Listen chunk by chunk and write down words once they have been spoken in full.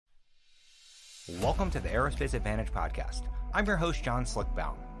Welcome to the Aerospace Advantage podcast. I'm your host, John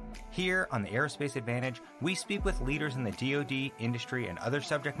Baum. Here on the Aerospace Advantage, we speak with leaders in the DoD, industry, and other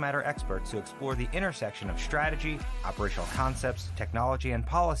subject matter experts to explore the intersection of strategy, operational concepts, technology, and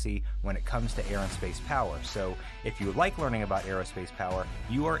policy when it comes to air and space power. So if you like learning about aerospace power,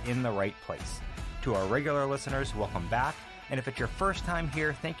 you are in the right place. To our regular listeners, welcome back. And if it's your first time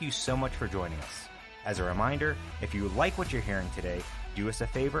here, thank you so much for joining us. As a reminder, if you like what you're hearing today, do us a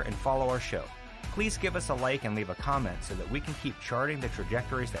favor and follow our show. Please give us a like and leave a comment so that we can keep charting the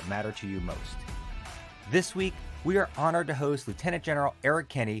trajectories that matter to you most. This week, we are honored to host Lieutenant General Eric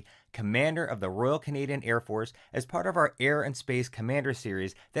Kenney, Commander of the Royal Canadian Air Force, as part of our Air and Space Commander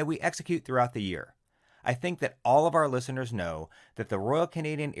Series that we execute throughout the year. I think that all of our listeners know that the Royal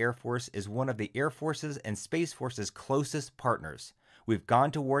Canadian Air Force is one of the Air Force's and Space Force's closest partners. We've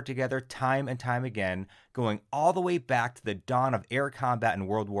gone to war together time and time again, going all the way back to the dawn of air combat in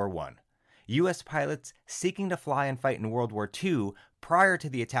World War I. U.S. pilots seeking to fly and fight in World War II prior to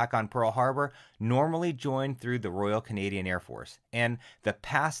the attack on Pearl Harbor normally joined through the Royal Canadian Air Force, and the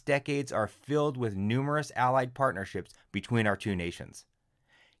past decades are filled with numerous allied partnerships between our two nations.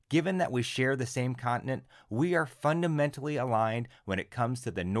 Given that we share the same continent, we are fundamentally aligned when it comes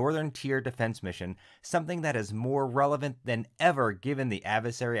to the Northern Tier Defense Mission, something that is more relevant than ever given the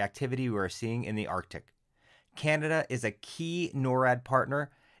adversary activity we are seeing in the Arctic. Canada is a key NORAD partner.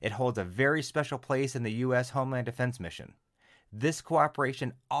 It holds a very special place in the U.S. Homeland Defense Mission. This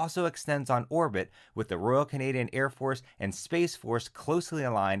cooperation also extends on orbit with the Royal Canadian Air Force and Space Force closely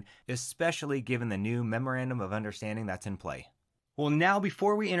aligned, especially given the new memorandum of understanding that's in play. Well, now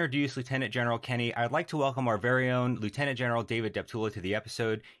before we introduce Lieutenant General Kenney, I'd like to welcome our very own Lieutenant General David Deptula to the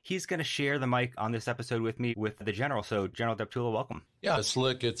episode. He's going to share the mic on this episode with me with the General. So, General Deptula, welcome. Yeah,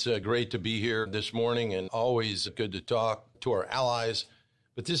 Slick, it's great to be here this morning and always good to talk to our allies.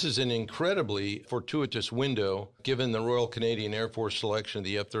 But this is an incredibly fortuitous window, given the Royal Canadian Air Force selection of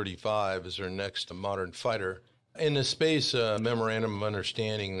the F-35 as their next modern fighter, and the space memorandum of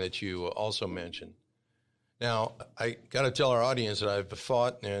understanding that you also mentioned. Now, I got to tell our audience that I've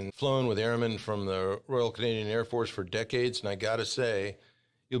fought and flown with airmen from the Royal Canadian Air Force for decades, and I got to say,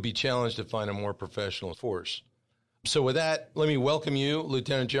 you'll be challenged to find a more professional force. So with that, let me welcome you,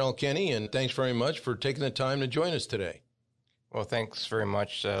 Lieutenant General Kenney, and thanks very much for taking the time to join us today. Well, thanks very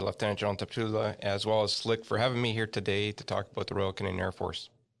much, Lieutenant General Deptula, as well as Slick, for having me here today to talk about the Royal Canadian Air Force.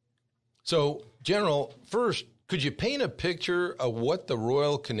 So, General, first, could you paint a picture of what the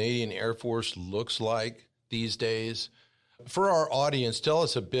Royal Canadian Air Force looks like these days? For our audience, tell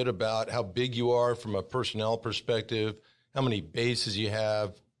us a bit about how big you are from a personnel perspective, how many bases you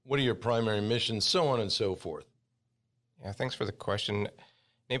have, what are your primary missions, so on and so forth. Yeah, thanks for the question.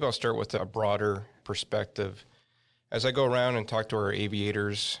 Maybe I'll start with a broader perspective. As I go around and talk to our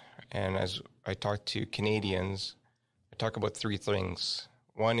aviators, and as I talk to Canadians, I talk about three things.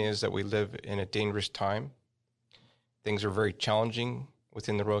 One is that we live in a dangerous time. Things are very challenging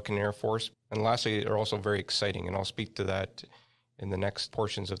within the Royal Canadian Air Force. And lastly, they're also very exciting, and I'll speak to that in the next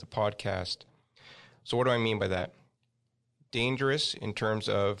portions of the podcast. So what do I mean by that? Dangerous in terms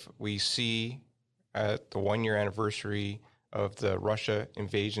of we see at the one-year anniversary of the Russia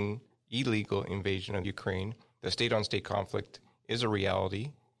invasion, illegal invasion of Ukraine, the state-on-state conflict is a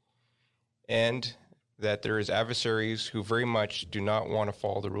reality, and that there is adversaries who very much do not want to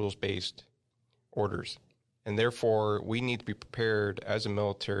follow the rules-based orders. And therefore, we need to be prepared as a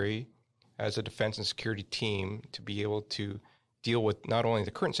military, as a defense and security team, to be able to deal with not only the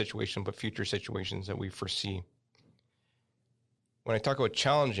current situation, but future situations that we foresee. When I talk about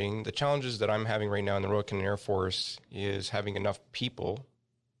challenging, the challenges that I'm having right now in the Royal Canadian Air Force is having enough people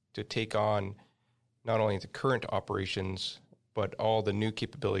to take on not only the current operations, but all the new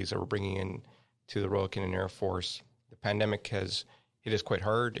capabilities that we're bringing in to the Royal Canadian Air Force. The pandemic has hit us quite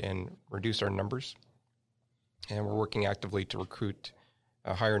hard and reduced our numbers, and we're working actively to recruit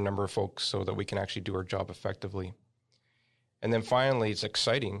a higher number of folks so that we can actually do our job effectively. And then finally, it's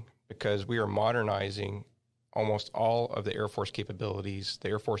exciting because we are modernizing almost all of the Air Force capabilities. The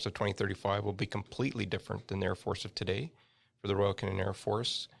Air Force of 2035 will be completely different than the Air Force of today for the Royal Canadian Air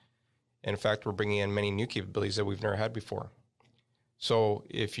Force. And in fact, we're bringing in many new capabilities that we've never had before. So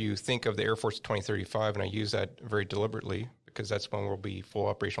if you think of the Air Force 2035, and I use that very deliberately because that's when we'll be full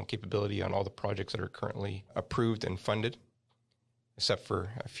operational capability on all the projects that are currently approved and funded, except for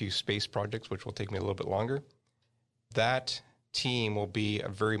a few space projects, which will take me a little bit longer. That team will be a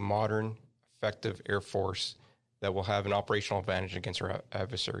very modern, effective Air Force that will have an operational advantage against our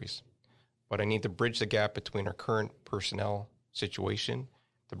adversaries. But I need to bridge the gap between our current personnel situation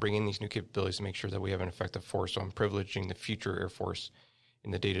to bring in these new capabilities to make sure that we have an effective force. So I'm privileging the future Air Force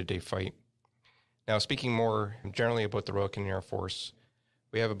in the day-to-day fight. Now, speaking more generally about the Royal Canadian Air Force,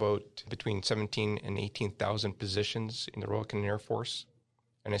 we have about between 17 and 18,000 positions in the Royal Canadian Air Force.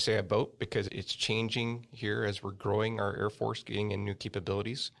 And I say about because it's changing here as we're growing our Air Force, getting in new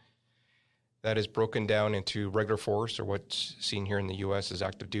capabilities. That is broken down into regular force, or what's seen here in the U.S. as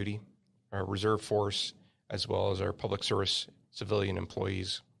active duty, our reserve force, as well as our public service civilian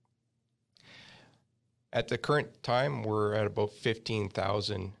employees. At the current time, we're at about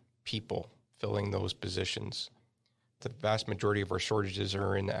 15,000 people filling those positions. The vast majority of our shortages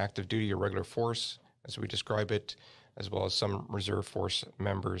are in the active duty or regular force, as we describe it, as well as some reserve force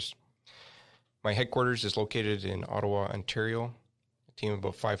members. My headquarters is located in Ottawa, Ontario, a team of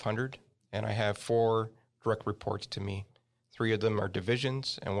about 500, and I have 4 direct reports to me. 3 of them are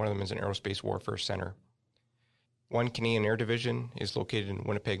divisions, and one of them is an Aerospace Warfare Center. One Canadian Air Division is located in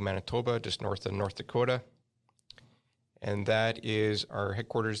Winnipeg, Manitoba, just north of North Dakota, and that is our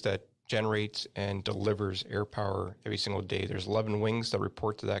headquarters that generates and delivers air power every single day. There's 11 wings that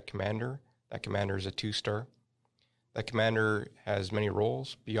report to that commander. That commander is a 2-star. That commander has many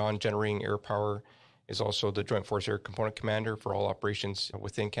roles. Beyond generating air power is also the Joint Force Air Component Commander for all operations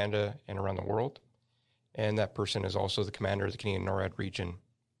within Canada and around the world. And that person is also the commander of the Canadian NORAD region.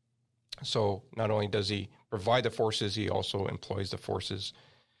 So not only does he provide the forces, he also employs the forces.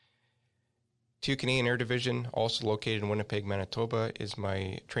 2 Canadian Air Division, also located in Winnipeg, Manitoba, is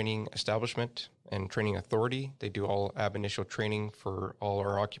my training establishment and training authority. They do all ab initio training for all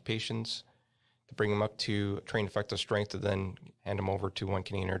our occupations to bring them up to train effective strength, to then hand them over to 1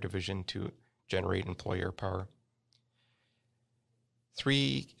 Canadian Air Division to generate and employ air power.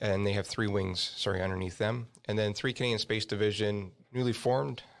 3, and they have 3 wings, underneath them. And then 3 Canadian Space Division, newly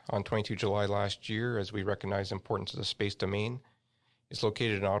formed on 22 July last year, as we recognize the importance of the space domain. It's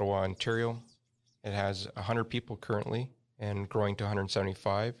located in Ottawa, Ontario. It has 100 people currently and growing to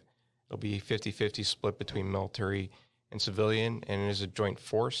 175. It'll be a 50-50 split between military and civilian, and it is a joint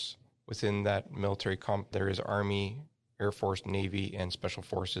force. Within that military there is Army, Air Force, Navy, and Special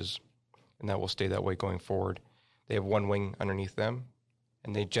Forces, and that will stay that way going forward. They have 1 wing underneath them,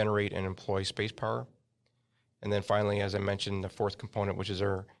 and they generate and employ space power. And then finally, as I mentioned, the 4th component, which is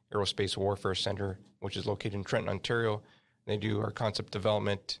our Aerospace Warfare Center, which is located in Trenton, Ontario. They do our concept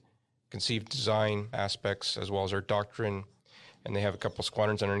development, conceived design aspects, as well as our doctrine. And they have a couple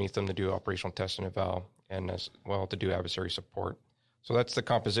squadrons underneath them to do operational test and eval, and as well to do adversary support. So that's the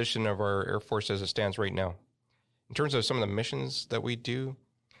composition of our Air Force as it stands right now. In terms of some of the missions that we do,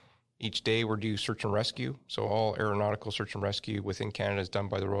 each day we do search and rescue. So all aeronautical search and rescue within Canada is done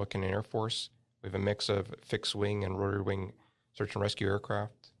by the Royal Canadian Air Force. We have a mix of fixed wing and rotary wing search and rescue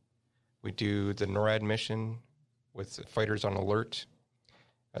aircraft. We do the NORAD mission with fighters on alert,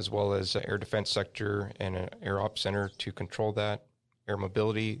 as well as air defense sector and an air ops center to control that, air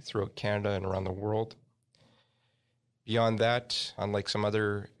mobility throughout Canada and around the world. Beyond that, unlike some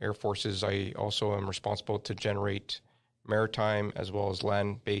other air forces, I also am responsible to generate maritime as well as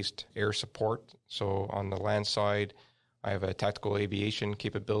land-based air support. So on the land side, I have a tactical aviation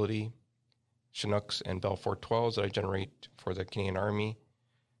capability, Chinooks and Bell 412s that I generate for the Canadian Army,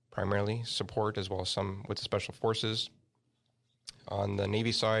 primarily support, as well as some with the Special Forces. On the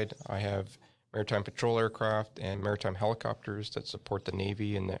Navy side, I have maritime patrol aircraft and maritime helicopters that support the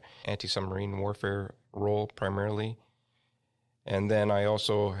Navy in the anti-submarine warfare role primarily. And then I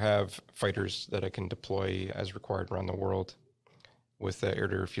also have fighters that I can deploy as required around the world with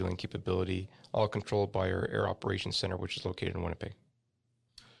air-to-air fueling capability, all controlled by our Air Operations Center, which is located in Winnipeg.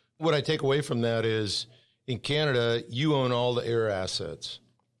 What I take away from that is, in Canada, you own all the air assets.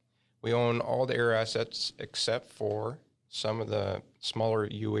 We own all the air assets except for some of the smaller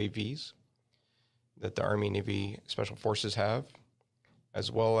UAVs that the Army, Navy, Special Forces have, as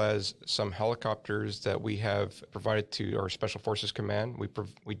well as some helicopters that we have provided to our Special Forces Command.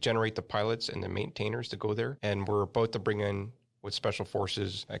 We generate the pilots and the maintainers to go there, and we're about to bring in, with Special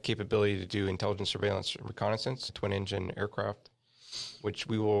Forces, a capability to do intelligence, surveillance, and reconnaissance, twin-engine aircraft, which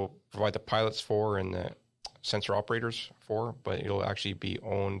we will provide the pilots for and the sensor operators for, but it'll actually be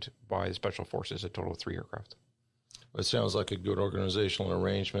owned by the Special Forces, a total of 3 aircraft. It sounds like a good organizational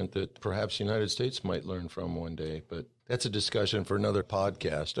arrangement that perhaps the United States might learn from one day, but that's a discussion for another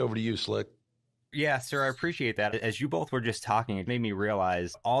podcast. Over to you, Slick. Yeah, sir, I appreciate that. As you both were just talking, it made me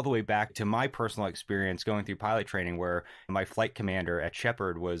realize all the way back to my personal experience going through pilot training, where my flight commander at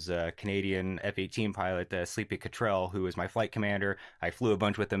Shepherd was a Canadian F-18 pilot, Sleepy Cottrell, who was my flight commander. I flew a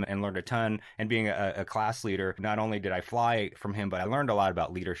bunch with him and learned a ton. And being a class leader, not only did I fly from him, but I learned a lot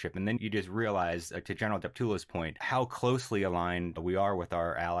about leadership. And then you just realize, to General Deptula's point, how closely aligned we are with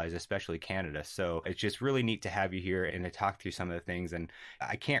our allies, especially Canada. So it's just really neat to have you here and to talk through some of the things. And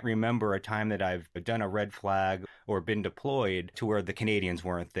I can't remember a time that I've have done a red flag or been deployed to where the Canadians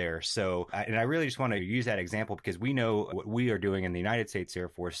weren't there. So, and I really just want to use that example because we know what we are doing in the United States Air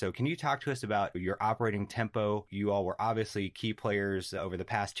Force. So can you talk to us about your operating tempo? You all were obviously key players over the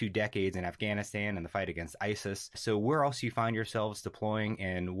past 2 decades in Afghanistan and the fight against ISIS. So where else do you find yourselves deploying,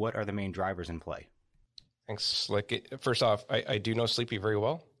 and what are the main drivers in play? Thanks, Slick. First off, I do know Sleepy very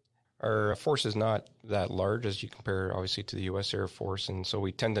well. Our force is not that large as you compare, obviously, to the U.S. Air Force. And so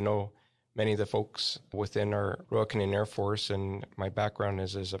we tend to know many of the folks within our Royal Canadian Air Force. And my background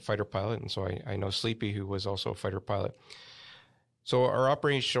is as a fighter pilot. And so I know Sleepy, who was also a fighter pilot. So our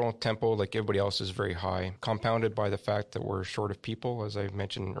operational tempo, like everybody else, is very high, compounded by the fact that we're short of people, as I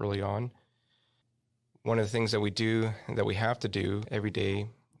mentioned early on. One of the things that we do, that we have to do every day,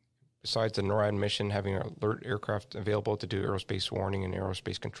 besides the NORAD mission, having alert aircraft available to do aerospace warning and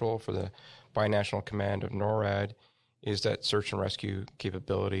aerospace control for the binational command of NORAD, is that search and rescue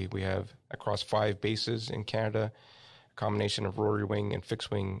capability. We have across 5 bases in Canada, a combination of rotary wing and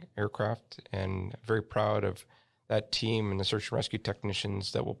fixed wing aircraft, and very proud of that team and the search and rescue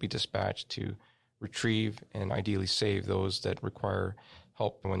technicians that will be dispatched to retrieve and ideally save those that require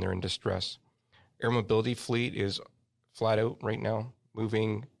help when they're in distress. Air mobility fleet is flat out right now,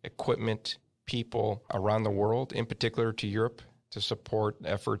 moving equipment, people around the world, in particular to Europe, to support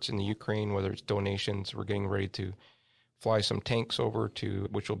efforts in the Ukraine, whether it's donations. We're getting ready to fly some tanks over to,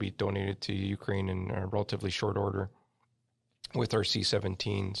 which will be donated to Ukraine in a relatively short order with our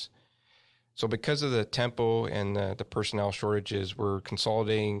C-17s. So because of the tempo and the personnel shortages, we're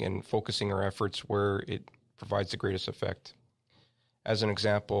consolidating and focusing our efforts where it provides the greatest effect. As an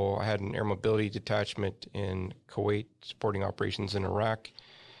example, I had an air mobility detachment in Kuwait supporting operations in Iraq.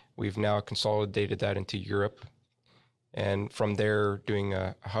 We've now consolidated that into Europe. And from there, doing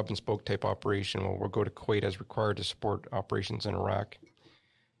a hub and spoke type operation where we'll go to Kuwait as required to support operations in Iraq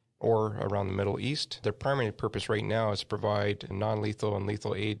or around the Middle East. Their primary purpose right now is to provide non-lethal and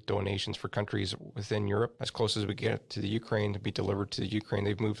lethal aid donations for countries within Europe, as close as we get to the Ukraine to be delivered to the Ukraine.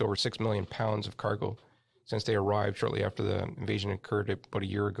 They've moved over 6 million pounds of cargo since they arrived shortly after the invasion occurred about a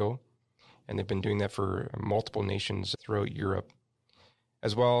year ago. And they've been doing that for multiple nations throughout Europe.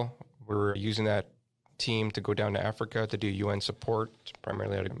 As well, we're using that team to go down to Africa to do UN support,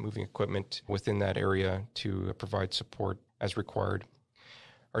 primarily out of moving equipment within that area to provide support as required.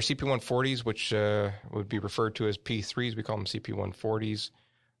 Our CP-140s, which would be referred to as P3s, we call them CP-140s,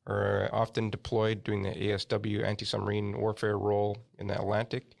 are often deployed doing the ASW anti-submarine warfare role in the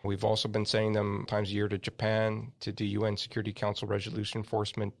Atlantic. We've also been sending them times a year to Japan to do UN Security Council resolution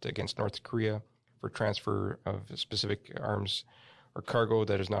enforcement against North Korea for transfer of specific arms or cargo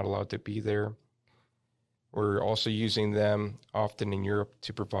that is not allowed to be there. We're also using them often in Europe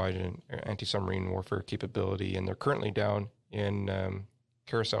to provide an anti-submarine warfare capability, and they're currently down in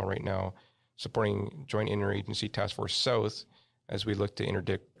Carousel right now supporting Joint Interagency Task Force South as we look to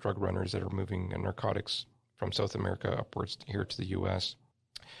interdict drug runners that are moving narcotics from South America upwards here to the U.S.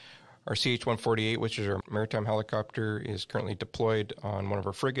 Our CH-148, which is our maritime helicopter, is currently deployed on one of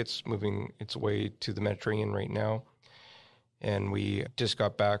our frigates, moving its way to the Mediterranean right now. And we just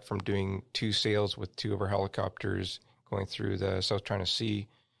got back from doing 2 sails with 2 of our helicopters going through the South China Sea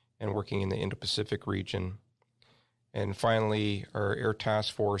and working in the Indo-Pacific region. And finally, our air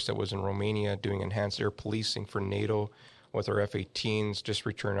task force that was in Romania doing enhanced air policing for NATO with our F-18s just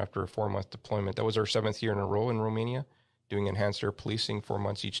returned after a 4-month deployment. That was our 7th year in a row in Romania, doing enhanced air policing 4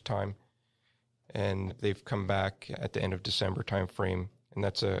 months each time. And they've come back at the end of December timeframe. And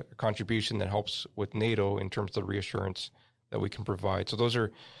that's a contribution that helps with NATO in terms of the reassurance that we can provide. So those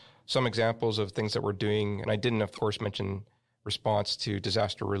are some examples of things that we're doing. And I didn't, of course, mention response to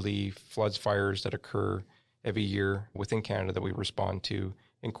disaster relief, floods, fires that occur every year within Canada that we respond to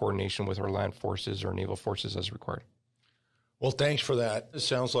in coordination with our land forces or naval forces as required. Well, thanks for that. It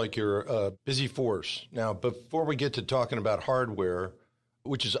sounds like you're a busy force. Now, before we get to talking about hardware,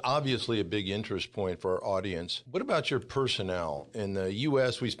 which is obviously a big interest point for our audience, what about your personnel? In the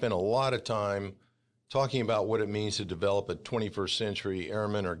U.S., we spend a lot of time talking about what it means to develop a 21st century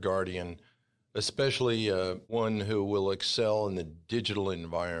airman or guardian, especially one who will excel in the digital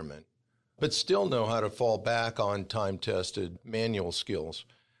environment, but still know how to fall back on time-tested manual skills.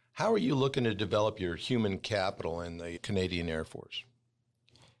 How are you looking to develop your human capital in the Canadian Air Force?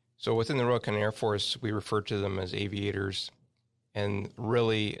 So within the Royal Canadian Air Force, we refer to them as aviators. And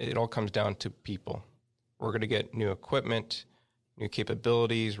really, it all comes down to people. We're going to get new equipment, new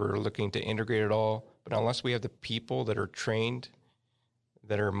capabilities. We're looking to integrate it all. But unless we have the people that are trained,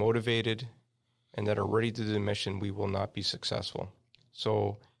 that are motivated, and that are ready to do the mission, we will not be successful.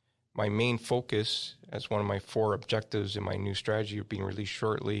 So my main focus, as one of my 4 objectives in my new strategy being released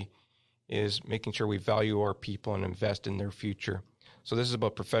shortly, is making sure we value our people and invest in their future. So this is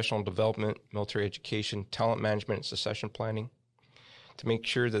about professional development, military education, talent management, and succession planning to make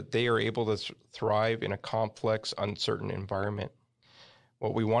sure that they are able to thrive in a complex, uncertain environment.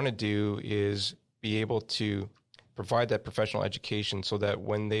 What we want to do is be able to provide that professional education so that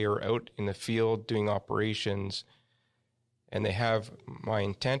when they are out in the field doing operations and they have my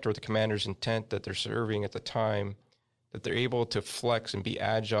intent or the commander's intent that they're serving at the time, that they're able to flex and be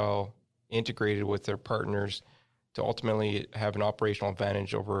agile, integrated with their partners to ultimately have an operational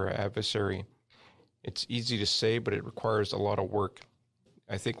advantage over our adversary. It's easy to say, but it requires a lot of work.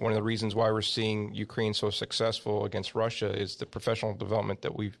 I think one of the reasons why we're seeing Ukraine so successful against Russia is the professional development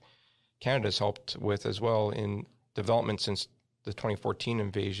that Canada's helped with as well in development since the 2014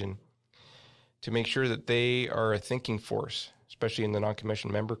 invasion to make sure that they are a thinking force, especially in the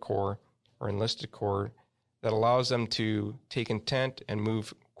non-commissioned member corps or enlisted corps, that allows them to take intent and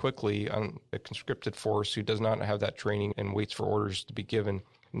move quickly on a conscripted force who does not have that training and waits for orders to be given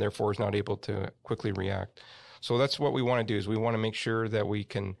and therefore is not able to quickly react. So that's what we want to do, is we want to make sure that we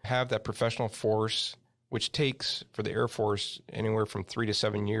can have that professional force, which takes for the Air Force anywhere from 3 to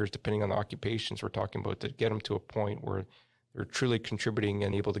 7 years, depending on the occupations we're talking about, to get them to a point where they're truly contributing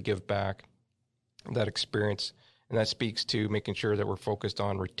and able to give back that experience. And that speaks to making sure that we're focused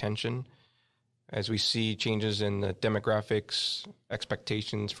on retention. As we see changes in the demographics,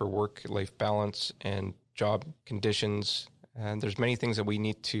 expectations for work-life balance and job conditions, and there's many things that we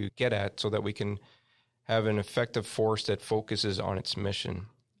need to get at so that we can have an effective force that focuses on its mission.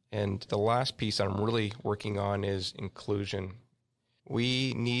 And the last piece I'm really working on is inclusion.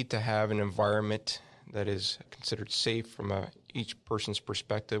 We need to have an environment that is considered safe from each person's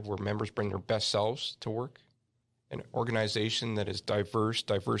perspective, where members bring their best selves to work, an organization that is diverse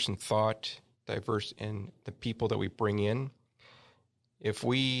in thought, diverse in the people that we bring in. If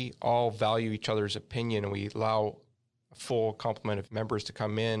we all value each other's opinion and we allow a full complement of members to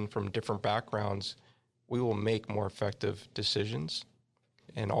come in from different backgrounds, we will make more effective decisions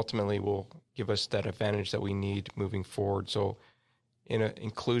and ultimately will give us that advantage that we need moving forward. So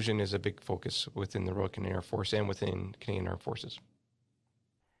inclusion is a big focus within the Royal Canadian Air Force and within Canadian Armed Forces.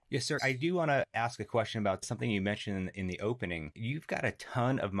 Yes, sir. I do want to ask a question about something you mentioned in the opening. You've got a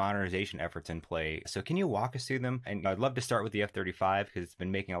ton of modernization efforts in play. So can you walk us through them? And I'd love to start with the F-35 because it's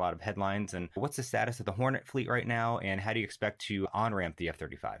been making a lot of headlines. And what's the status of the Hornet fleet right now? And how do you expect to on-ramp the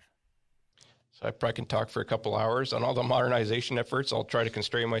F-35? So I probably can talk for a couple hours on all the modernization efforts. I'll try to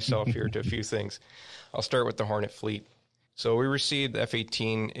constrain myself here to a few things. I'll start with the Hornet fleet. So we received the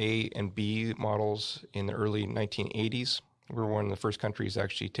F-18A and B models in the early 1980s. We were one of the first countries to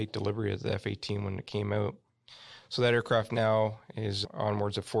actually take delivery of the F-18 when it came out. So that aircraft now is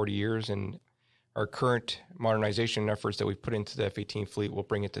onwards of 40 years, and our current modernization efforts that we've put into the F-18 fleet will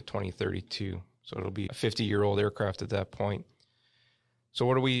bring it to 2032. So it'll be a 50-year-old aircraft at that point. So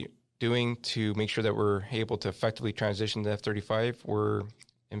what are we doing to make sure that we're able to effectively transition to F-35? We're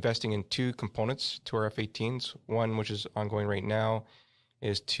investing in two components to our F-18s. One, which is ongoing right now,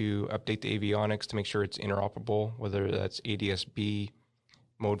 is to update the avionics to make sure it's interoperable, whether that's ADS-B,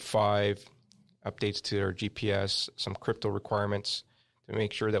 Mode 5, updates to our GPS, some crypto requirements to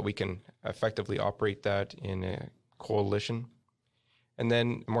make sure that we can effectively operate that in a coalition. And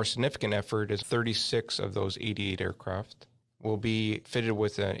then a more significant effort is 36 of those 88 aircraft will be fitted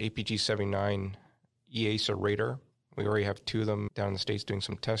with an APG-79 EASA radar. We already have two of them down in the States doing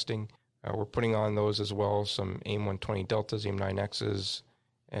some testing. We're putting on those as well, some AIM-120 Deltas, AIM-9Xs,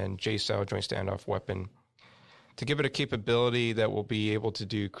 and JSOW, Joint Standoff Weapon, to give it a capability that will be able to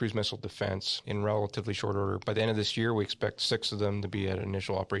do cruise missile defense in relatively short order. By the end of this year, we expect 6 of them to be at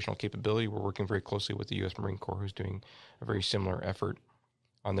initial operational capability. We're working very closely with the U.S. Marine Corps, who's doing a very similar effort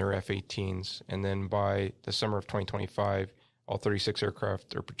on their F-18s. And then by the summer of 2025, all 36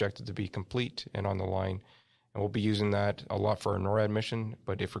 aircraft are projected to be complete and on the line. And we'll be using that a lot for our NORAD mission,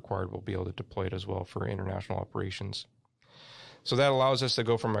 but if required, we'll be able to deploy it as well for international operations. So that allows us to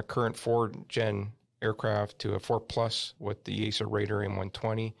go from a current 4-gen aircraft to a 4+ with the EASA Raider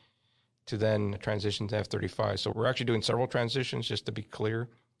AIM-120 to then transition to F-35. So we're actually doing several transitions, just to be clear,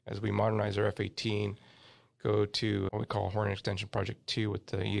 as we modernize our F-18, go to what we call Hornet Extension Project 2 with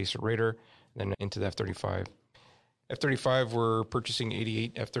the EASA Raider, then into the F-35. F-35, we're purchasing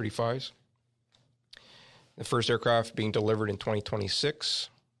 88 F-35s. The first aircraft being delivered in 2026.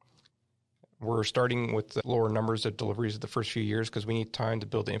 We're starting with the lower numbers of deliveries of the first few years because we need time to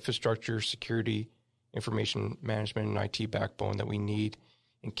build the infrastructure, security, information management, and IT backbone that we need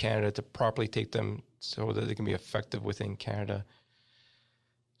in Canada to properly take them so that they can be effective within Canada.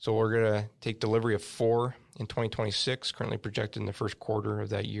 So we're going to take delivery of 4 in 2026, currently projected in the first quarter of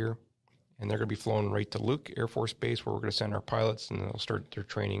that year. and they're going to be flown right to Luke Air Force Base, where we're going to send our pilots, and they'll start their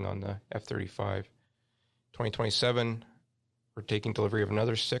training on the F-35. 2027, we're taking delivery of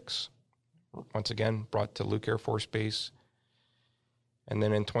another 6, once again, brought to Luke Air Force Base. And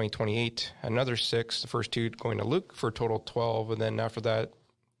then in 2028, another 6, the first 2 going to Luke for a total of 12. And then after that,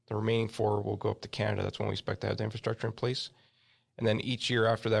 the remaining 4 will go up to Canada. That's when we expect to have the infrastructure in place. And then each year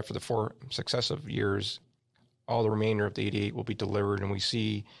after that, for the 4 successive years, all the remainder of the 88 will be delivered. And we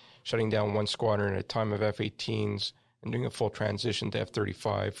see shutting down 1 squadron at a time of F-18s and doing a full transition to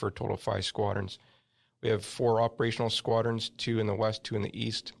F-35 for a total of 5 squadrons. We have 4 operational squadrons, 2 in the west, 2 in the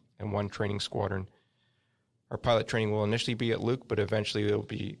east, and 1 training squadron. Our pilot training will initially be at Luke, but eventually it will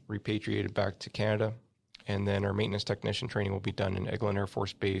be repatriated back to Canada. And then our maintenance technician training will be done in Eglin Air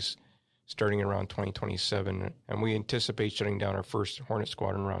Force Base starting around 2027. And we anticipate shutting down our first Hornet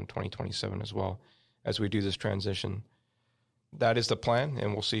squadron around 2027 as well as we do this transition. That is the plan,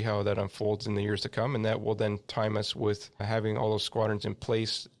 and we'll see how that unfolds in the years to come. And that will then time us with having all those squadrons in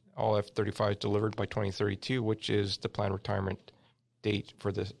place, all F-35s delivered by 2032, which is the planned retirement date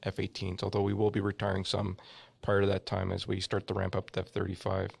for the F-18s, although we will be retiring some prior to that time as we start to ramp up the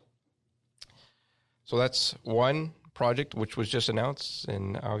F-35. So that's one project which was just announced,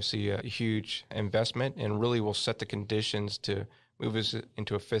 and obviously a huge investment, and really will set the conditions to move us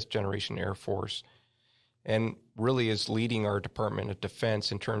into a 5th generation Air Force, and really is leading our Department of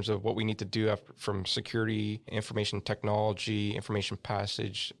Defense in terms of what we need to do from security, information technology, information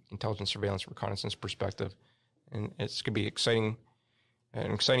passage, intelligence, surveillance, reconnaissance perspective. And it's going to be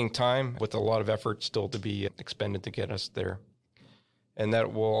an exciting time with a lot of effort still to be expended to get us there. And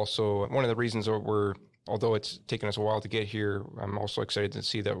that will also, one of the reasons that although it's taken us a while to get here, I'm also excited to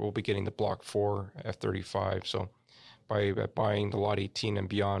see that we'll be getting the Block 4 F-35. So by buying the Lot 18 and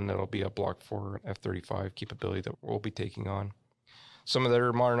beyond, that'll be a Block 4 F-35 capability that we'll be taking on. Some of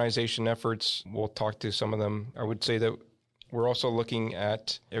their modernization efforts, we'll talk to some of them. I would say that we're also looking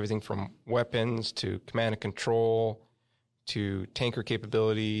at everything from weapons to command and control to tanker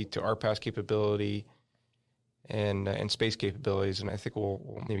capability to RPAS capability and space capabilities. And I think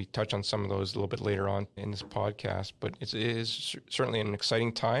we'll maybe touch on some of those a little bit later on in this podcast. But it is certainly an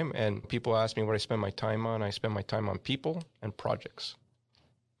exciting time. And people ask me what I spend my time on. I spend my time on people and projects.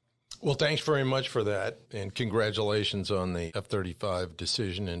 Well, thanks very much for that. And congratulations on the F-35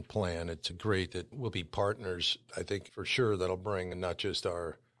 decision and plan. It's great that we'll be partners. I think for sure that'll bring not just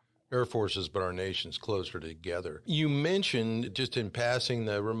our Air Forces, but our nations closer together. You mentioned, just in passing,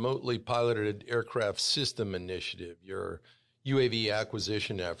 the Remotely Piloted Aircraft System Initiative, your UAV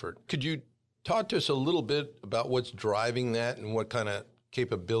acquisition effort. Could you talk to us a little bit about what's driving that and what kind of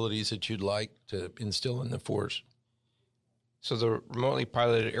capabilities that you'd like to instill in the force? So the Remotely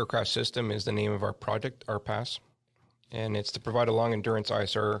Piloted Aircraft System is the name of our project, RPAS, and it's to provide a long-endurance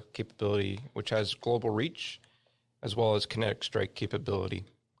ISR capability, which has global reach as well as kinetic strike capability.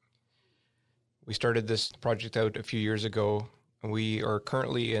 We started this project out a few years ago, and we are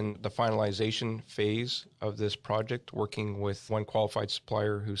currently in the finalization phase of this project, working with one qualified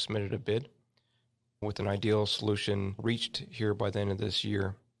supplier who submitted a bid with an ideal solution reached here by the end of this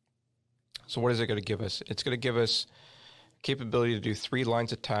year. So what is it going to give us? It's going to give us capability to do 3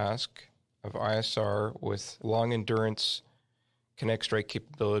 lines of task of ISR with long endurance kinetic strike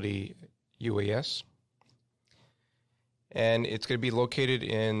capability UAS. And it's going to be located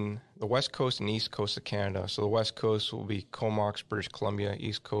in the west coast and east coast of Canada. So the west coast will be Comox, British Columbia,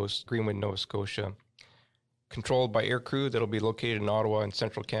 east coast, Greenwood, Nova Scotia. Controlled by aircrew that'll be located in Ottawa in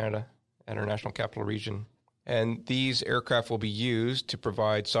central Canada at our National Capital Region. And these aircraft will be used to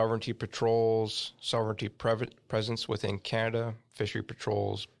provide sovereignty patrols, sovereignty presence within Canada, fishery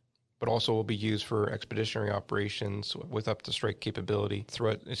patrols, but also will be used for expeditionary operations with up to strike capability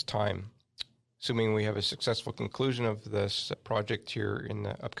throughout its time. Assuming we have a successful conclusion of this project here in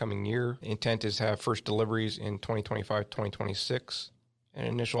the upcoming year, the intent is to have first deliveries in 2025, 2026, and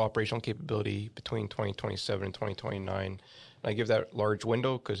initial operational capability between 2027 and 2029. And I give that large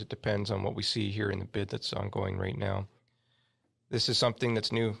window because it depends on what we see here in the bid that's ongoing right now. This is something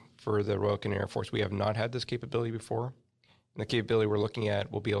that's new for the Royal Canadian Air Force. We have not had this capability before. And the capability we're looking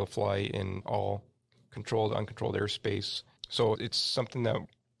at will be able to fly in all controlled, uncontrolled airspace. So it's something that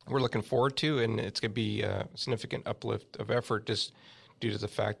we're looking forward to, and it's going to be a significant uplift of effort just due to the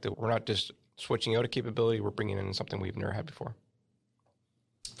fact that we're not just switching out a capability, we're bringing in something we've never had before.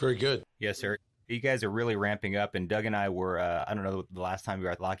 Very good. Yes, sir. You guys are really ramping up, and Doug and I were, I don't know the last time we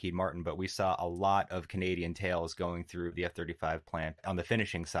were at Lockheed Martin, but we saw a lot of Canadian tails going through the F-35 plant on the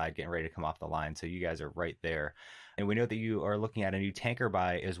finishing side, getting ready to come off the line. So you guys are right there. And we know that you are looking at a new tanker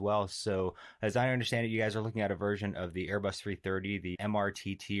buy as well. So as I understand it, you guys are looking at a version of the Airbus 330, the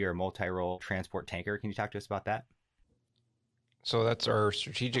MRTT or multi-role transport tanker. Can you talk to us about that? So that's our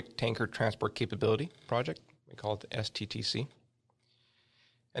Strategic Tanker Transport Capability project. We call it the STTC.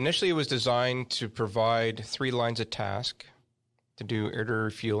 Initially, it was designed to provide 3 lines of task to do air-to-air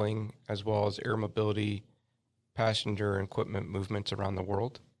refueling as well as air mobility, passenger and equipment movements around the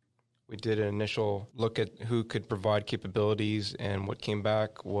world. We did an initial look at who could provide capabilities, and what came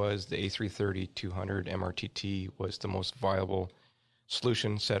back was the A330-200 MRTT was the most viable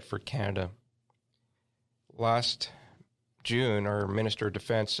solution set for Canada. Last June, our Minister of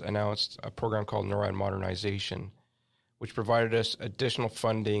Defense announced a program called NORAD Modernization, which provided us additional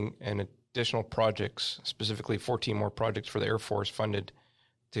funding and additional projects, specifically 14 more projects for the Air Force funded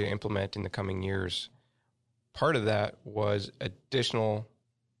to implement in the coming years. Part of that was additional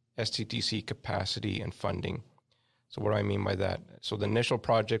STTC capacity and funding. So what do I mean by that? So the initial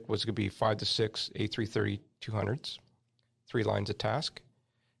project was going to be 5 to 6 A330-200s, 3 lines of task.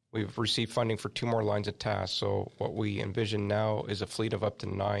 We've received funding for 2 more lines of task. So what we envision now is a fleet of up to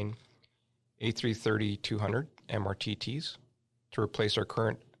 9 A330-200 MRTTs to replace our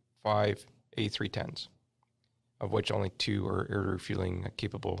current 5 A310s, of which only 2 are air refueling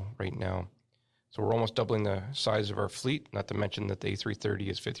capable right now. So we're almost doubling the size of our fleet, not to mention that the A330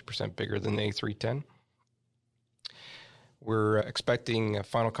 is 50% bigger than the A310. We're expecting a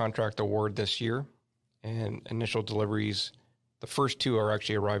final contract award this year, and initial deliveries, the first 2 are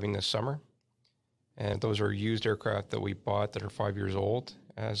actually arriving this summer. And those are used aircraft that we bought that are 5 years old.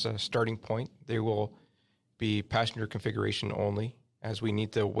 As a starting point, they will be passenger configuration only, as we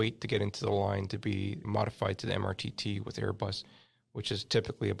need to wait to get into the line to be modified to the MRTT with Airbus, which is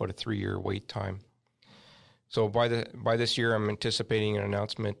typically about a 3-year wait time. So by this year, I'm anticipating an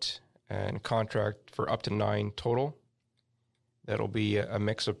announcement and contract for up to 9 total. That'll be a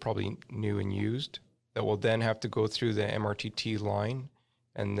mix of probably new and used that will then have to go through the MRTT line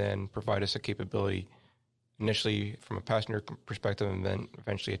and then provide us a capability initially from a passenger perspective and then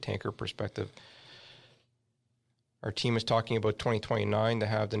eventually a tanker perspective. Our team is talking about 2029 to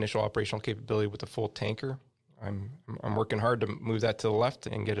have the initial operational capability with the full tanker. I'm working hard to move that to the left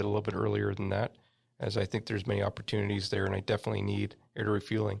and get it a little bit earlier than that, as I think there's many opportunities there, and I definitely need air to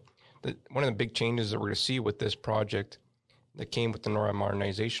refueling. One of the big changes that we're going to see with this project that came with the NORAD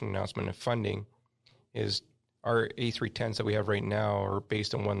modernization announcement and funding is our A310s that we have right now are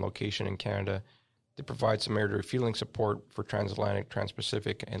based in one location in Canada. They provide some air to refueling support for transatlantic,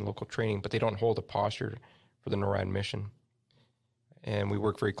 transpacific, and local training, but they don't hold a posture for the NORAD mission. And we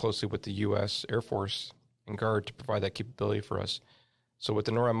work very closely with the U.S. Air Force and Guard to provide that capability for us. So with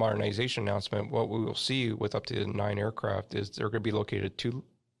the NORAD modernization announcement, what we will see with up to 9 aircraft is they're going to be located at 2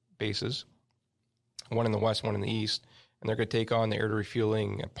 bases, one in the west, one in the east, and they're going to take on the air to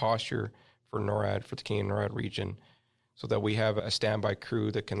refueling posture for NORAD, for the Canadian NORAD region, so that we have a standby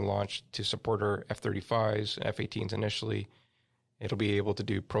crew that can launch to support our F-35s, F-18s initially. It'll be able to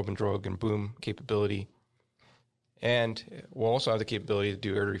do probe and drogue and boom capability. And we'll also have the capability to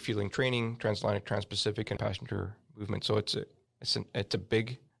do air refueling training, transatlantic, transpacific, and passenger movement. So it's a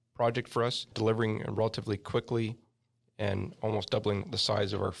big project for us, delivering relatively quickly and almost doubling the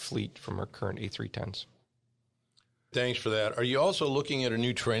size of our fleet from our current A310s. Thanks for that. Are you also looking at a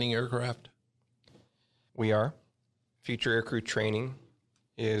new training aircraft? We are. Future Aircrew Training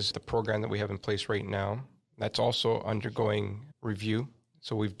is the program that we have in place right now. That's also undergoing review.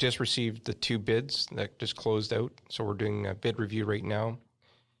 So we've just received the 2 bids that just closed out. So we're doing a bid review right now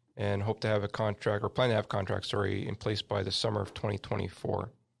and hope to have a contract, or plan to have contracts, in place by the summer of 2024.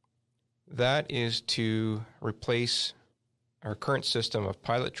 That is to replace our current system of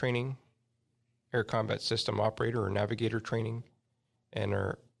pilot training, air combat system operator or navigator training, and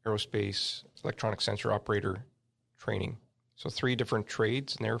our aerospace electronic sensor operator training. So 3 different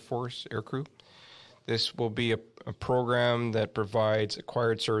trades in the Air Force aircrew. This will be a program that provides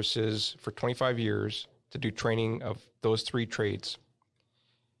acquired services for 25 years to do training of those 3 trades.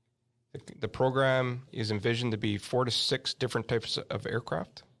 The program is envisioned to be 4 to 6 different types of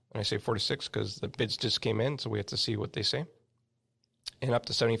aircraft. And I say 4 to 6 because the bids just came in, so we have to see what they say. And up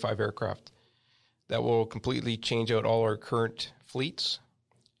to 75 aircraft. That will completely change out all our current fleets,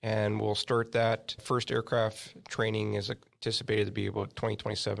 and we'll start that first aircraft training is anticipated to be about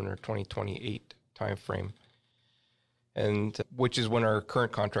 2027 or 2028 timeframe, and which is when our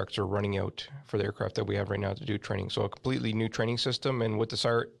current contracts are running out for the aircraft that we have right now to do training. So a completely new training system, and with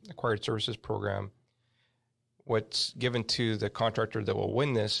the acquired services program, what's given to the contractor that will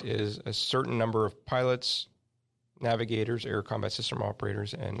win this is a certain number of pilots, navigators, air combat system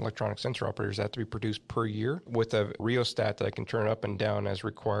operators, and electronic sensor operators that have to be produced per year with a rheostat that I can turn up and down as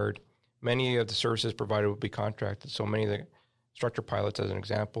required. Many of the services provided will be contracted. So many of the instructor pilots, as an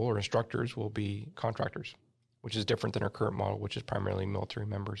example, or instructors will be contractors, which is different than our current model, which is primarily military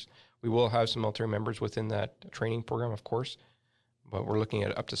members. We will have some military members within that training program, of course, but we're looking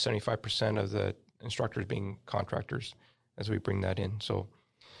at up to 75% of the instructors being contractors as we bring that in. So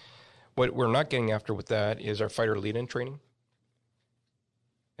what we're not getting after with that is our fighter lead-in training.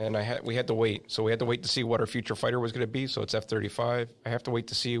 And we had to wait. So we had to wait to see what our future fighter was going to be. So it's F-35. I have to wait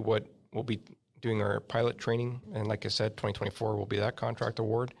to see what we'll be doing our pilot training. And like I said, 2024 will be that contract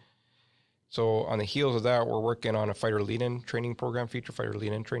award. So on the heels of that, we're working on a fighter lead-in training program, future fighter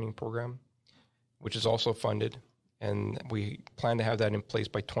lead-in training program, which is also funded. And we plan to have that in place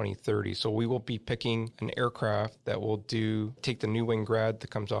by 2030. So we will be picking an aircraft that will take the new wing grad that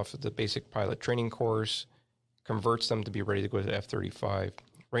comes off of the basic pilot training course, converts them to be ready to go to the F-35.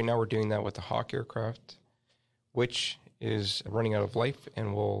 Right now we're doing that with the Hawk aircraft, which is running out of life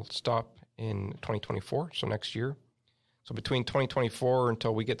and will stop in 2024, so next year. So between 2024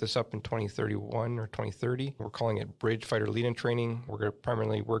 until we get this up in 2031 or 2030, we're calling it Bridge Fighter Lead-In Training. We're going to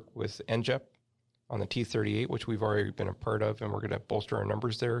primarily work with NJEP on the T-38, which we've already been a part of, and we're going to bolster our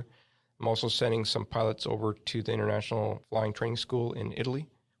numbers there. I'm also sending some pilots over to the International Flying Training School in Italy.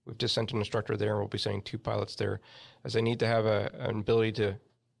 We've just sent an instructor there, and we'll be sending 2 pilots there, as I need to have an ability to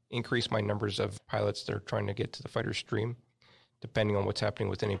increase my numbers of pilots that are trying to get to the fighter stream, depending on what's happening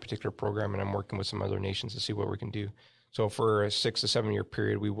with any particular program, and I'm working with some other nations to see what we can do. So for a 6 to 7 year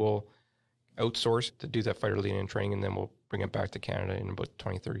period, we will outsource to do that fighter lead-in training, and then we'll bring it back to Canada in about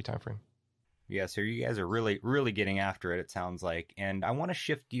 2030 timeframe. Yeah, so you guys are really, really getting after it sounds like. And I want to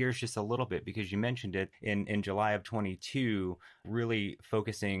shift gears just a little bit because you mentioned it in July of 22, really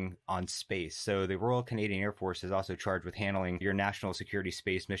focusing on space. So the Royal Canadian Air Force is also charged with handling your national security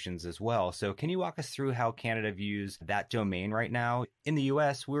space missions as well. So can you walk us through how Canada views that domain right now? In the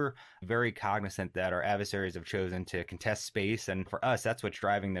U.S., we're very cognizant that our adversaries have chosen to contest space. And for us, that's what's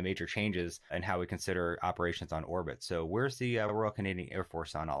driving the major changes in how we consider operations on orbit. So where's the Royal Canadian Air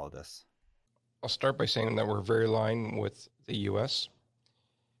Force on all of this? I'll start by saying that we're very aligned with the U.S.,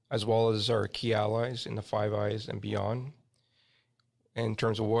 as well as our key allies in the Five Eyes and beyond, in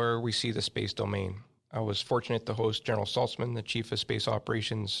terms of where we see the space domain. I was fortunate to host General Saltzman, the Chief of Space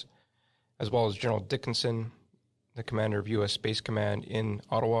Operations, as well as General Dickinson, the Commander of U.S. Space Command, in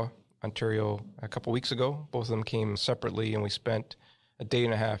Ottawa, Ontario, a couple weeks ago. Both of them came separately, and we spent a day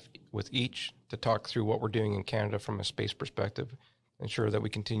and a half with each to talk through what we're doing in Canada from a space perspective, ensure that we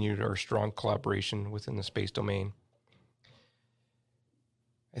continued our strong collaboration within the space domain.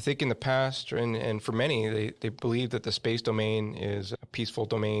 I think in the past, and for many, they believe that the space domain is a peaceful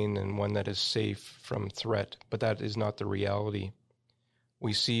domain and one that is safe from threat, but that is not the reality.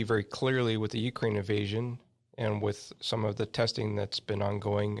 We see very clearly with the Ukraine invasion and with some of the testing that's been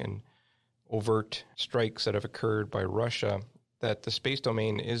ongoing and overt strikes that have occurred by Russia, that the space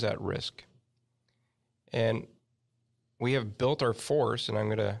domain is at risk. And we have built our force, and I'm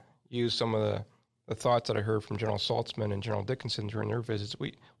going to use some of the thoughts that I heard from General Saltzman and General Dickinson during their visits.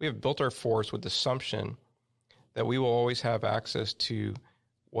 We have built our force with the assumption that we will always have access to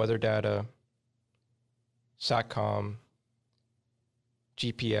weather data, SATCOM,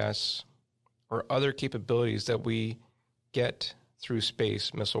 GPS, or other capabilities that we get through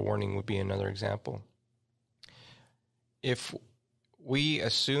space. Missile warning would be another example. If we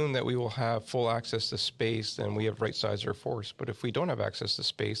assume that we will have full access to space, then we have right-sized our force. But if we don't have access to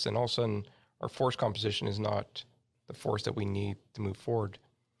space, then all of a sudden our force composition is not the force that we need to move forward.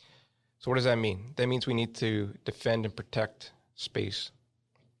 So what does that mean? That means we need to defend and protect space.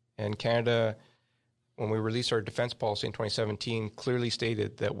 And Canada, when we released our defense policy in 2017, clearly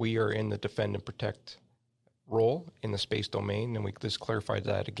stated that we are in the defend and protect role in the space domain. And we just clarified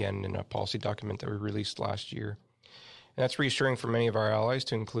that again in a policy document that we released last year. And that's reassuring for many of our allies,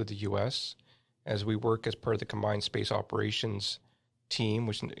 to include the U.S., as we work as part of the Combined Space Operations team,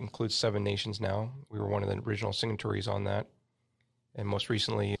 which includes 7 nations now. We were one of the original signatories on that. And most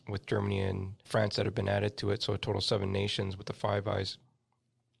recently with Germany and France that have been added to it, so a total of 7 nations with the Five Eyes.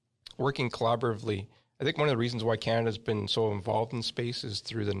 Working collaboratively, I think one of the reasons why Canada's been so involved in space is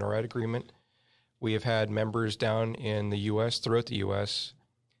through the NORAD agreement. We have had members down in the U.S., throughout the U.S.,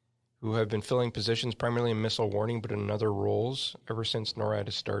 who have been filling positions primarily in missile warning, but in other roles ever since NORAD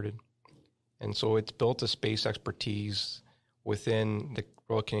has started. And so it's built a space expertise within the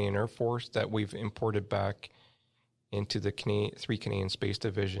Royal Canadian Air Force that we've imported back into the 3 Canadian Space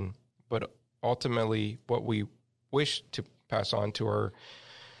Division. But ultimately, what we wish to pass on to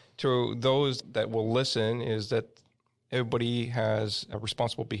those that will listen is that everybody has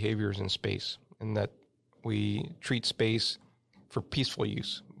responsible behaviors in space, and that we treat space for peaceful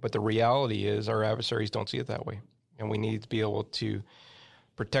use. But the reality is our adversaries don't see it that way. And we need to be able to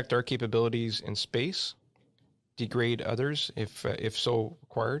protect our capabilities in space, degrade others if so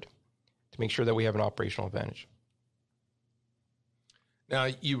required, to make sure that we have an operational advantage. Now,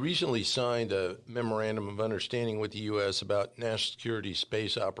 you recently signed a memorandum of understanding with the U.S. about national security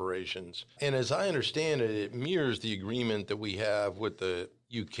space operations. And as I understand it, it mirrors the agreement that we have with the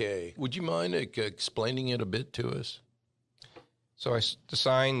UK. Would you mind explaining it a bit to us? So I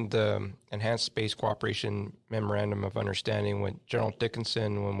signed the Enhanced Space Cooperation Memorandum of Understanding with General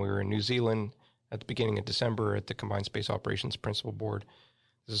Dickinson when we were in New Zealand at the beginning of December at the Combined Space Operations Principal Board.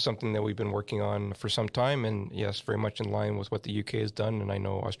 This is something that we've been working on for some time, and yes, very much in line with what the UK has done, and I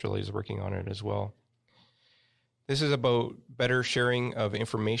know Australia is working on it as well. This is about better sharing of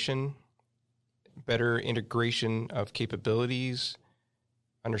information, better integration of capabilities,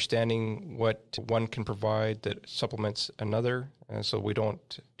 understanding what one can provide that supplements another, so we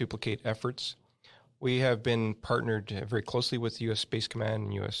don't duplicate efforts. We have been partnered very closely with the U.S. Space Command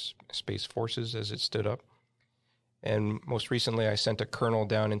and U.S. Space Forces as it stood up. And most recently, I sent a colonel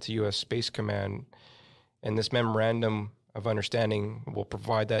down into U.S. Space Command, and this memorandum of understanding will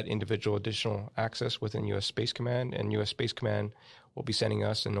provide that individual additional access within U.S. Space Command, and U.S. Space Command will be sending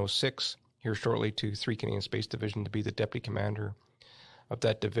us in 06 here shortly to 3 Canadian Space Division to be the deputy commander of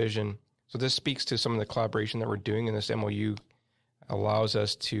that division. So this speaks to some of the collaboration that we're doing, and this MOU allows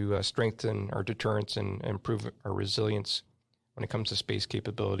us to strengthen our deterrence and improve our resilience when it comes to space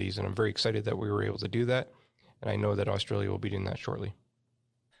capabilities, and I'm very excited that we were able to do that. And I know that Australia will be doing that shortly.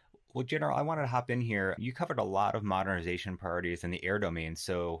 Well, General, I wanted to hop in here. You covered a lot of modernization priorities in the air domain.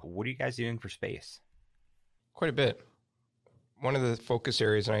 So what are you guys doing for space? Quite a bit. One of the focus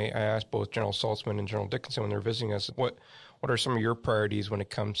areas, and I asked both General Saltzman and General Dickinson when they're visiting us, what are some of your priorities when it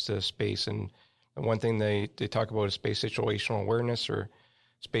comes to space? And the one thing they talk about is space situational awareness or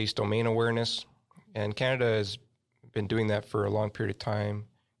space domain awareness. And Canada has been doing that for a long period of time,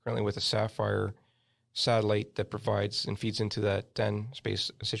 currently with a Sapphire satellite that provides and feeds into that 10 space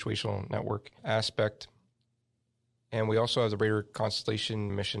situational network aspect. And we also have the Radar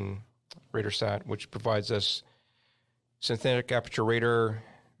Constellation Mission RadarSat, which provides us synthetic aperture radar,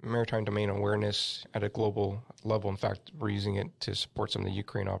 maritime domain awareness at a global level. In fact, we're using it to support some of the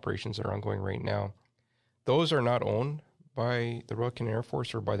Ukraine operations that are ongoing right now. Those are not owned by the Royal Canadian Air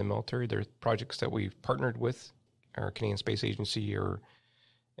Force or by the military. They're projects that we've partnered with our Canadian Space Agency or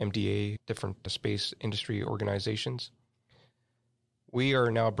MDA, different space industry organizations. We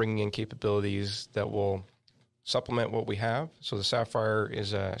are now bringing in capabilities that will supplement what we have. So the Sapphire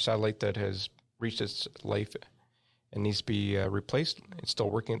is a satellite that has reached its life and needs to be replaced. It's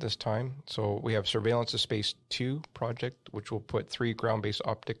still working at this time. So we have Surveillance of Space 2 project, which will put 3 ground-based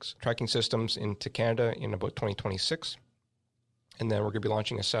optics tracking systems into Canada in about 2026. And then we're going to be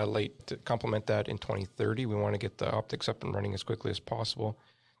launching a satellite to complement that in 2030. We want to get the optics up and running as quickly as possible.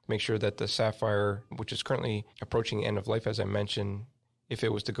 Make sure that the Sapphire, which is currently approaching end of life, as I mentioned, if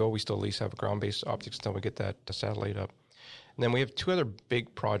it was to go, we still at least have ground-based optics until we get that satellite up. And then we have 2 other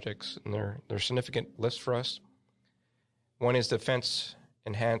big projects, and they're significant lifts for us. One is Defense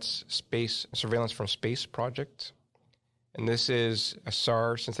Enhanced Space Surveillance from Space project. And this is a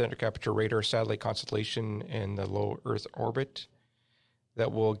SAR, synthetic aperture radar satellite constellation in the low Earth orbit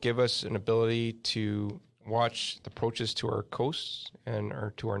that will give us an ability to watch the approaches to our coasts and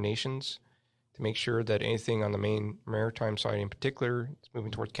to our nations to make sure that anything on the main maritime side in particular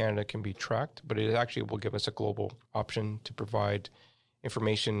moving towards Canada can be tracked, but it actually will give us a global option to provide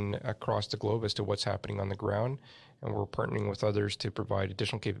information across the globe as to what's happening on the ground, and we're partnering with others to provide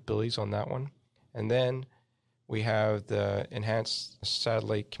additional capabilities on that one. And then we have the Enhanced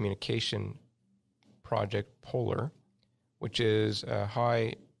Satellite Communication Project Polar, which is a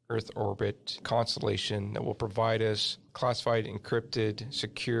high Earth orbit constellation that will provide us classified, encrypted,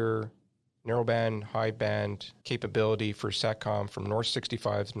 secure, narrowband, high band capability for SATCOM from North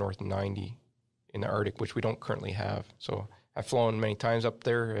 65 to North 90 in the Arctic, which we don't currently have. So I've flown many times up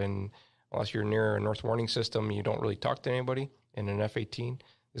there, and unless you're near a North Warning System, you don't really talk to anybody in an F-18.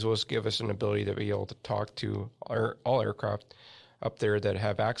 This will give us an ability to be able to talk to all aircraft up there that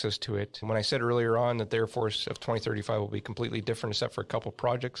have access to it. When I said earlier on that the Air Force of 2035 will be completely different except for a couple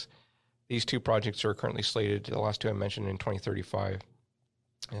projects, these 2 projects are currently slated, the last 2 I mentioned, in 2035.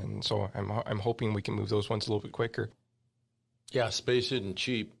 And so I'm hoping we can move those ones a little bit quicker. Yeah, space isn't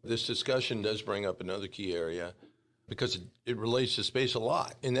cheap. This discussion does bring up another key area, because it relates to space a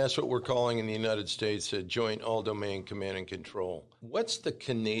lot. And that's what we're calling in the United States a joint all-domain command and control. What's the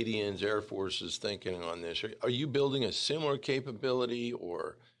Canadian Air Force's thinking on this? Are you building a similar capability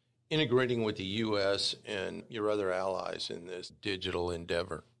or integrating with the U.S. and your other allies in this digital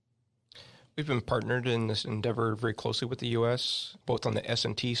endeavor? We've been partnered in this endeavor very closely with the U.S., both on the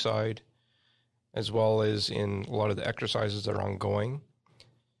S&T side as well as in a lot of the exercises that are ongoing.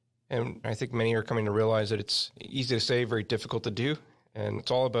 And I think many are coming to realize that it's easy to say, very difficult to do. And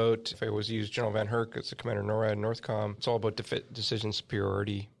it's all about, if I was to use General Van Herk as the commander of NORAD and Northcom, it's all about decision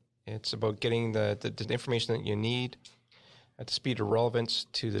superiority. It's about getting the information that you need at the speed of relevance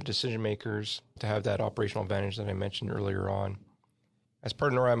to the decision makers to have that operational advantage that I mentioned earlier on. As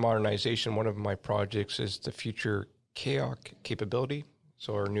part of NORAD modernization, one of my projects is the future CAOC capability,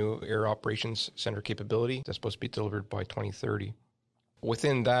 so our new Air Operations Center capability that's supposed to be delivered by 2030.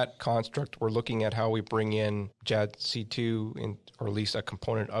 Within that construct, we're looking at how we bring in JADC2, or at least a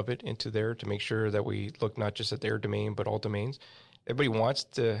component of it, into there to make sure that we look not just at their domain, but all domains. Everybody wants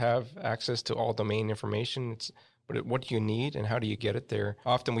to have access to all domain information. But what do you need and how do you get it there?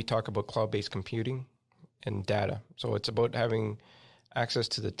 Often we talk about cloud-based computing and data. So it's about having access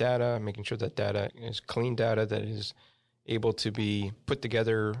to the data, making sure that data is clean data that is able to be put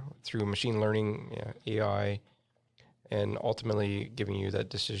together through machine learning, AI, and ultimately giving you that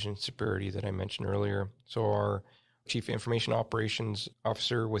decision superiority that I mentioned earlier. So our Chief Information Operations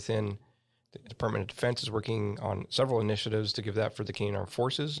Officer within the Department of Defense is working on several initiatives to give that for the Canadian Armed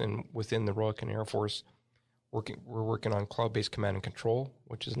Forces, and within the Royal Canadian Air Force, we're working on cloud-based command and control,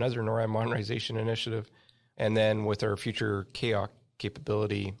 which is another NORAD modernization initiative. And then with our future CAOC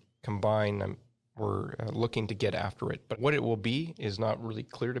capability combined, we're looking to get after it. But what it will be is not really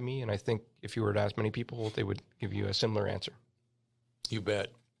clear to me. And I think if you were to ask many people, they would give you a similar answer. You bet.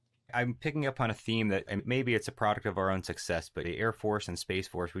 I'm picking up on a theme that maybe it's a product of our own success, but the Air Force and Space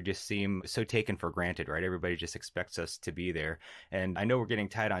Force, we just seem so taken for granted, right? Everybody just expects us to be there. And I know we're getting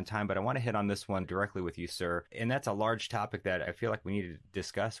tight on time, but I want to hit on this one directly with you, sir. And that's a large topic that I feel like we need to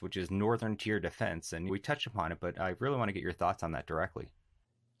discuss, which is Northern Tier Defense. And we touched upon it, but I really want to get your thoughts on that directly.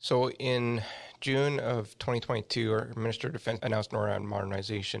 So in June of 2022, our Minister of Defense announced NORAD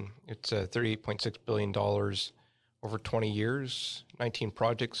modernization. It's $38.6 billion over 20 years, 19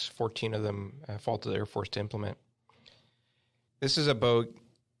 projects, 14 of them fall to the Air Force to implement. This is about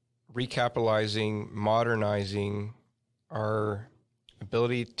recapitalizing, modernizing our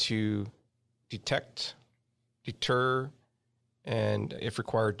ability to detect, deter, and if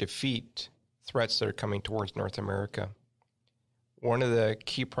required, defeat threats that are coming towards North America. One of the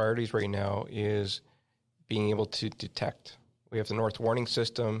key priorities right now is being able to detect. We have the North Warning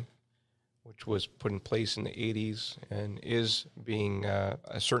System, which was put in place in the 80s and is being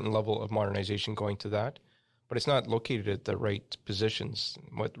a certain level of modernization going to that. But it's not located at the right positions.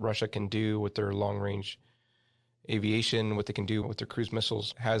 What Russia can do with their long-range aviation, what they can do with their cruise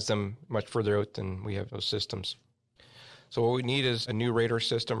missiles, has them much further out than we have those systems. So what we need is a new radar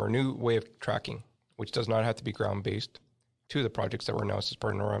system or new way of tracking, which does not have to be ground-based. Two of the projects that were announced as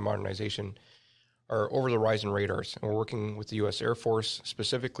part of NORAD modernization are over-the-horizon radars. And we're working with the U.S. Air Force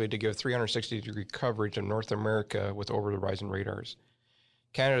specifically to give 360-degree coverage of North America with over-the-horizon radars.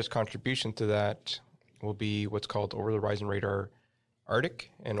 Canada's contribution to that will be what's called over-the-horizon radar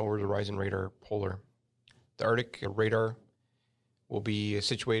Arctic and over-the-horizon radar Polar. The Arctic radar will be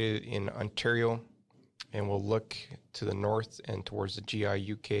situated in Ontario and will look to the north and towards the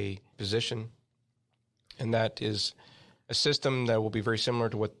GI-UK position. And that is a system that will be very similar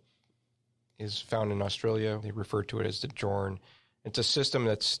to what is found in Australia. They refer to it as the JORN. It's a system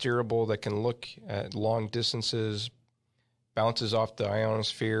that's steerable, that can look at long distances, bounces off the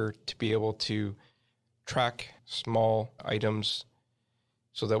ionosphere to be able to track small items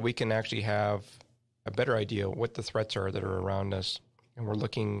so that we can actually have a better idea of what the threats are that are around us. And we're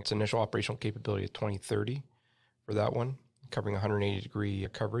looking at initial operational capability of 2030 for that one, covering 180-degree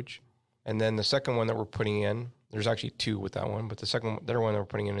coverage. And then the second one that we're putting in, there's actually two with that one, but the other one that we're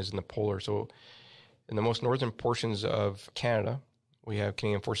putting in is in the polar. So in the most northern portions of Canada, we have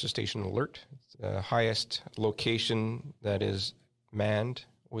Canadian Forces Station Alert, the highest location that is manned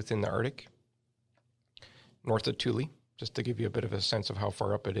within the Arctic, north of Thule, just to give you a bit of a sense of how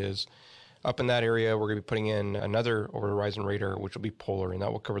far up it is. Up in that area, we're going to be putting in another over-the-horizon radar, which will be polar, and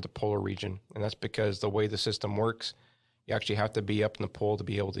that will cover the polar region. And that's because the way the system works, you actually have to be up in the pole to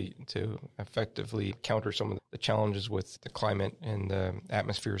be able to effectively counter some of the challenges with the climate and the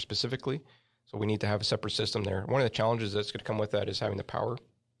atmosphere specifically. So we need to have a separate system there. One of the challenges that's going to come with that is having the power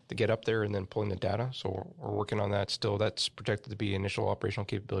to get up there and then pulling the data. So we're working on that still. That's projected to be initial operational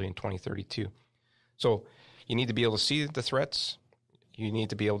capability in 2032. So You need to be able to see the threats. You need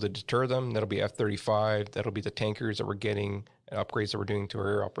to be able to deter them. That'll be F-35. That'll be the tankers that we're getting, upgrades that we're doing to our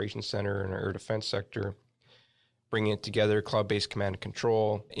Air Operations Center and our air defense sector. Bringing it together, cloud-based command and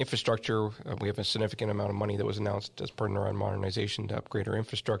control. Infrastructure, we have a significant amount of money that was announced as part of NORAD modernization to upgrade our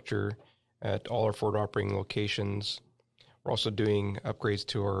infrastructure at all our forward operating locations. We're also doing upgrades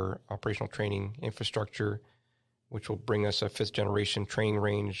to our operational training infrastructure, which will bring us a 5th-generation training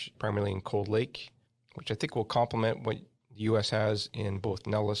range, primarily in Cold Lake, which I think will complement what the U.S. has in both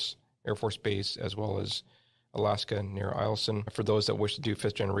Nellis Air Force Base as well as Alaska near Eielson, for those that wish to do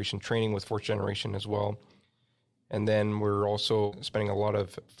 5th-generation training with 4th-generation as well. And then we're also spending a lot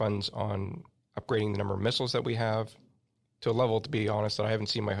of funds on upgrading the number of missiles that we have to a level, to be honest, that I haven't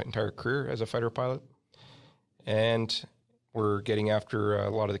seen my entire career as a fighter pilot. And we're getting after a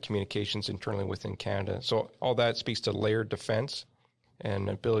lot of the communications internally within Canada. So all that speaks to layered defense and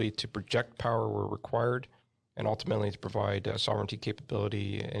ability to project power where required, and ultimately to provide sovereignty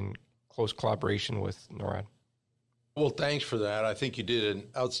capability in close collaboration with NORAD. Well, thanks for that. I think you did an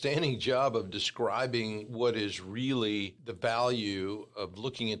outstanding job of describing what is really the value of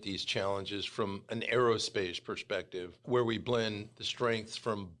looking at these challenges from an aerospace perspective, where we blend the strengths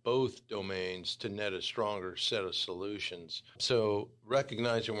from both domains to net a stronger set of solutions. So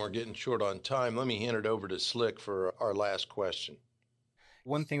recognizing we're getting short on time, let me hand it over to Slick for our last question.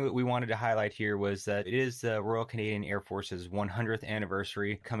 One thing that we wanted to highlight here was that it is the Royal Canadian Air Force's 100th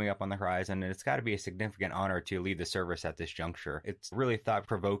anniversary coming up on the horizon, and it's got to be a significant honor to lead the service at this juncture. It's really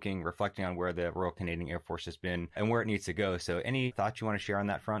thought-provoking, reflecting on where the Royal Canadian Air Force has been and where it needs to go. So any thoughts you want to share on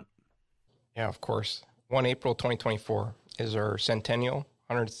that front? Yeah, of course. 1 April 2024 is our centennial,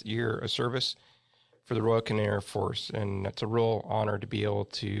 100th year of service for the Royal Canadian Air Force, and it's a real honor to be able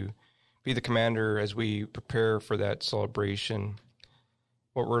to be the commander as we prepare for that celebration.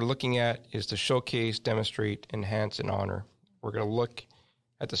 What we're looking at is to showcase, demonstrate, enhance, and honor. We're going to look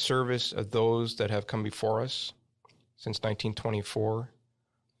at the service of those that have come before us since 1924.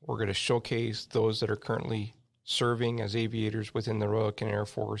 We're going to showcase those that are currently serving as aviators within the Royal Canadian Air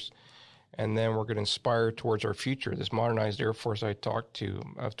Force. And then we're going to inspire towards our future, this modernized Air Force I talked to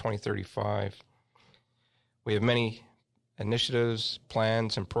of 2035. We have many initiatives,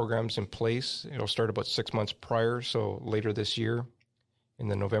 plans, and programs in place. It'll start about 6 months prior, so later this year, in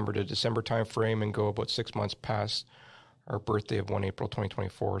the November to December timeframe, and go about 6 months past our birthday of 1 April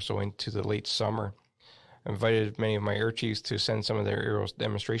 2024, so into the late summer. I invited many of my air chiefs to send some of their aero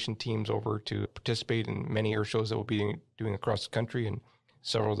demonstration teams over to participate in many air shows that we'll be doing across the country, and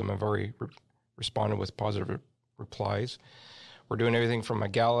several of them have already responded with positive replies. We're doing everything from a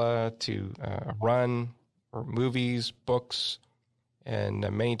gala to a run, or movies, books, and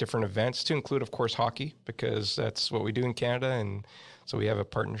many different events, to include, of course, hockey, because that's what we do in Canada. And so we have a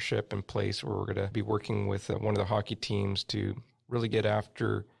partnership in place where we're going to be working with one of the hockey teams to really get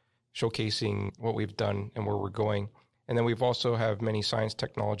after showcasing what we've done and where we're going. And then we've also have many science,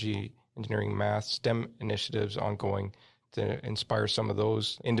 technology, engineering, math, STEM initiatives ongoing to inspire some of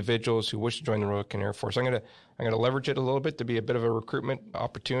those individuals who wish to join the Royal Canadian Air Force. I'm going to leverage it a little bit to be a bit of a recruitment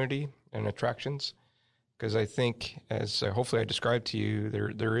opportunity and attractions, because I think, as hopefully I described to you,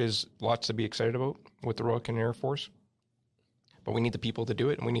 there is lots to be excited about with the Royal Canadian Air Force. But we need the people to do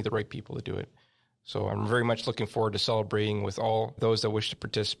it, and we need the right people to do it. So I'm very much looking forward to celebrating with all those that wish to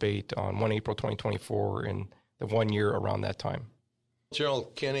participate on 1 April 2024 and the 1 year around that time. General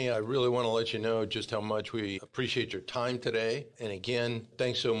Kenny, I really want to let you know just how much we appreciate your time today. And again,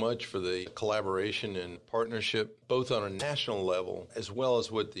 thanks so much for the collaboration and partnership, both on a national level as well as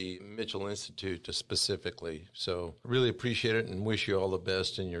with the Mitchell Institute specifically. So really appreciate it and wish you all the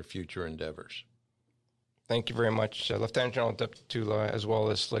best in your future endeavors. Thank you very much, Lieutenant General Deptula, as well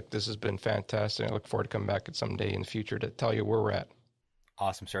as Slick. This has been fantastic. I look forward to coming back at some day in the future to tell you where we're at.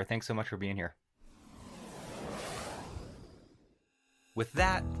 Awesome, sir. Thanks so much for being here. With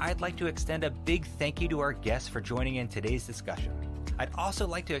that, I'd like to extend a big thank you to our guests for joining in today's discussion. I'd also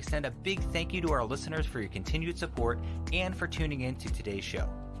like to extend a big thank you to our listeners for your continued support and for tuning in to today's show.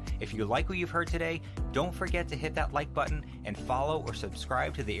 If you like what you've heard today, don't forget to hit that like button and follow or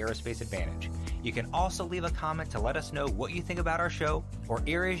subscribe to the Aerospace Advantage. You can also leave a comment to let us know what you think about our show or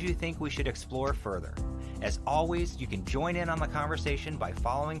areas you think we should explore further. As always, you can join in on the conversation by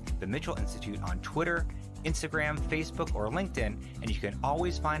following the Mitchell Institute on Twitter, Instagram, Facebook, or LinkedIn, and you can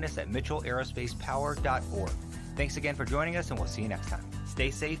always find us at mitchellaerospacepower.org. Thanks again for joining us, and we'll see you next time.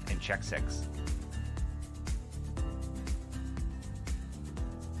 Stay safe and check 6.